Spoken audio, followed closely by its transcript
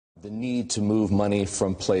The need to move money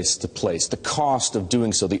from place to place, the cost of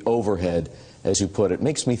doing so, the overhead, as you put it,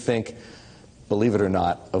 makes me think, believe it or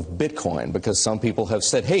not, of Bitcoin, because some people have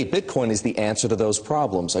said, hey, Bitcoin is the answer to those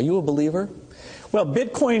problems. Are you a believer? Well,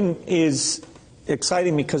 Bitcoin is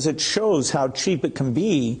exciting because it shows how cheap it can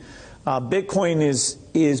be. Bitcoin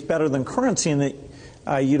is better than currency in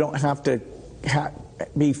that you don't have to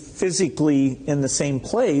be physically in the same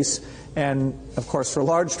place. And, of course, for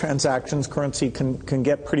large transactions, currency can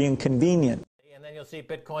get pretty inconvenient. And then you'll see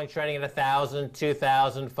Bitcoin trading at 1,000,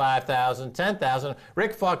 2,000, 5,000, 10,000.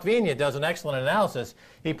 Rick Falkvinia does an excellent analysis.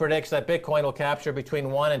 He predicts that Bitcoin will capture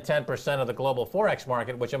between 1 and 10% of the global Forex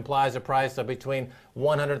market, which implies a price of between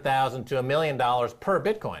 $100,000 to $1 million per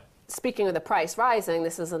Bitcoin. Speaking of the price rising,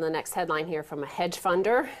 this is in the next headline here from a hedge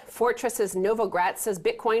funder. Fortress's Novogratz says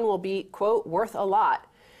Bitcoin will be, quote, worth a lot.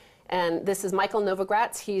 And this is Michael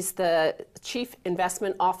Novogratz. He's the chief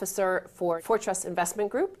investment officer for Fortress Investment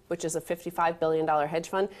Group, which is a $55 billion hedge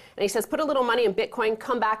fund. And he says, put a little money in Bitcoin,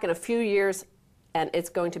 come back in a few years, and it's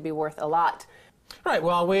going to be worth a lot. Right.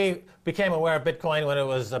 Well, we became aware of Bitcoin when it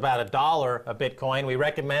was about $1 a Bitcoin. We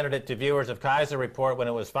recommended it to viewers of Kaiser Report when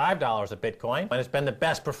it was $5 a Bitcoin. And it's been the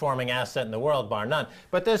best performing asset in the world, bar none.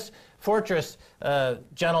 But this Fortress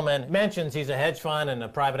gentleman mentions he's a hedge fund and a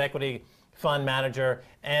private equity fund manager,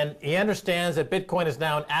 and he understands that Bitcoin is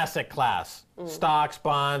now an asset class. Stocks,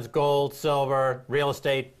 bonds, gold, silver, real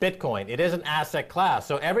estate, Bitcoin. It is an asset class.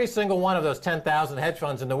 So every single one of those 10,000 hedge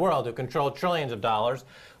funds in the world who control trillions of dollars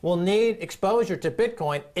will need exposure to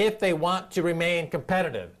Bitcoin if they want to remain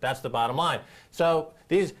competitive. That's the bottom line. So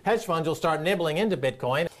these hedge funds will start nibbling into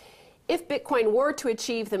Bitcoin. If Bitcoin were to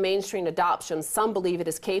achieve the mainstream adoption some believe it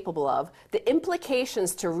is capable of, the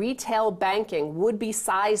implications to retail banking would be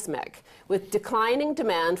seismic, with declining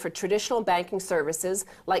demand for traditional banking services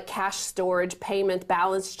like cash storage, payment,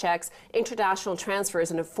 balance checks, international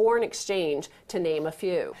transfers, and foreign exchange, to name a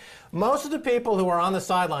few. Most of the people who are on the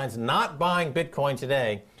sidelines not buying Bitcoin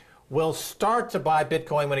today will start to buy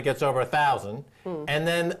Bitcoin when it gets over 1,000, and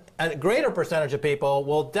then a greater percentage of people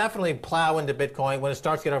will definitely plow into Bitcoin when it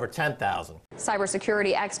starts to get over 10,000.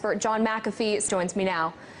 Cybersecurity expert John McAfee joins me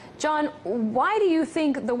now. John, why do you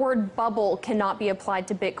think the word bubble cannot be applied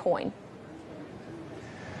to Bitcoin?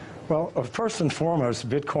 Well, first and foremost,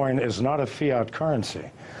 Bitcoin is not a fiat currency.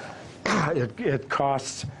 It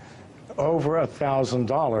costs over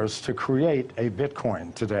 $1,000 to create a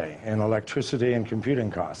Bitcoin today in electricity and computing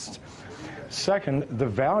costs. Second, the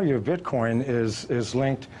value of Bitcoin is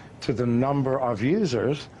linked to the number of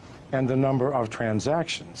users and the number of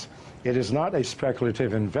transactions. It is not a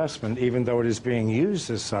speculative investment, even though it is being used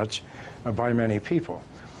as such by many people.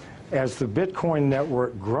 As the Bitcoin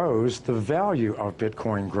network grows, the value of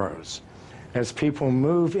Bitcoin grows. As people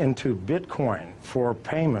move into Bitcoin for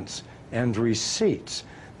payments and receipts,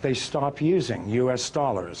 they stop using US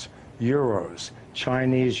dollars, euros,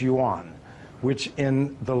 Chinese yuan, which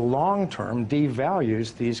in the long term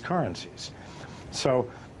devalues these currencies. So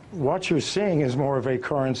what you're seeing is more of a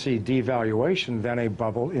currency devaluation than a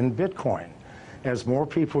bubble in Bitcoin. As more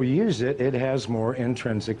people use it, it has more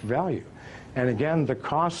intrinsic value. And again, the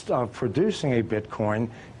cost of producing a Bitcoin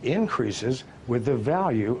increases with the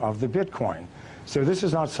value of the Bitcoin. So this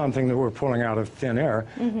is not something that we're pulling out of thin air.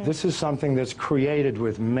 This is something that's created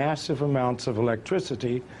with massive amounts of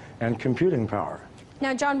electricity and computing power.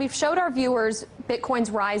 Now, John, we've showed our viewers Bitcoin's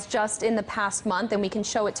rise just in the past month, and we can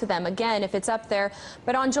show it to them again if it's up there.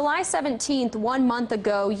 But on July 17th, 1 month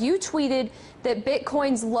ago, you tweeted that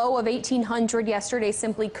Bitcoin's low of 1,800 yesterday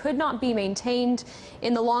simply could not be maintained.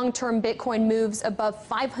 In the long term, Bitcoin moves above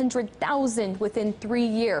 500,000 within 3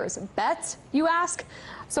 years. Bet, you ask?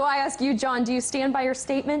 So I ask you, John, do you stand by your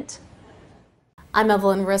statement? I'm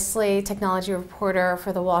Evelyn Risley, technology reporter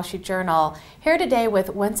for the Wall Street Journal, here today with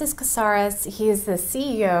Wences Casares. He is the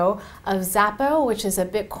CEO of Zappo, which is a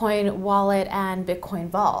Bitcoin wallet and Bitcoin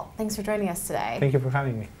vault. Thanks for joining us today. Thank you for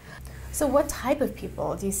having me. So what type of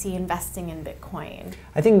people do you see investing in Bitcoin?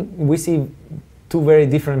 I think we see two very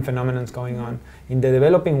different phenomena going on. In the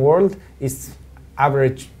developing world, it's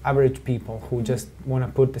average people who just want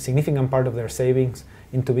to put a significant part of their savings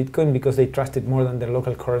into Bitcoin because they trust it more than their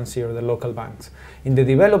local currency or the local banks. In the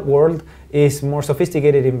developed world is more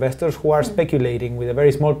sophisticated investors who are speculating with a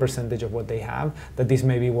very small percentage of what they have that this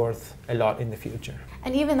may be worth a lot in the future.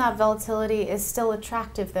 And even that volatility is still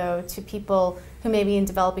attractive, though, to people who may be in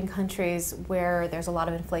developing countries where there's a lot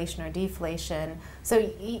of inflation or deflation.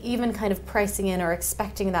 So even kind of pricing in or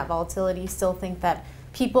expecting that volatility, you still think that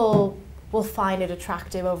people will find it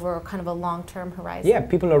attractive over kind of a long-term horizon? Yeah,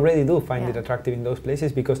 people already do find it attractive in those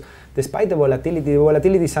places because despite the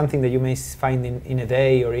volatility is something that you may find in a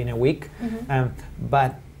day or in a week,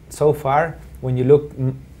 but so far, when you look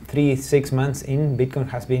 3-6 months in, Bitcoin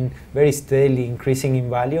has been very steadily increasing in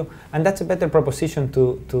value, and that's a better proposition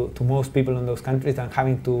to most people in those countries than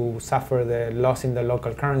having to suffer the loss in the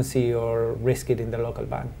local currency or risk it in the local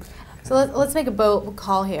bank. So let's make a bold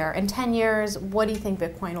call here. In 10 years, what do you think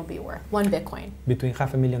Bitcoin will be worth? One Bitcoin? Between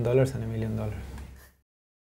 $500,000 and $1 million.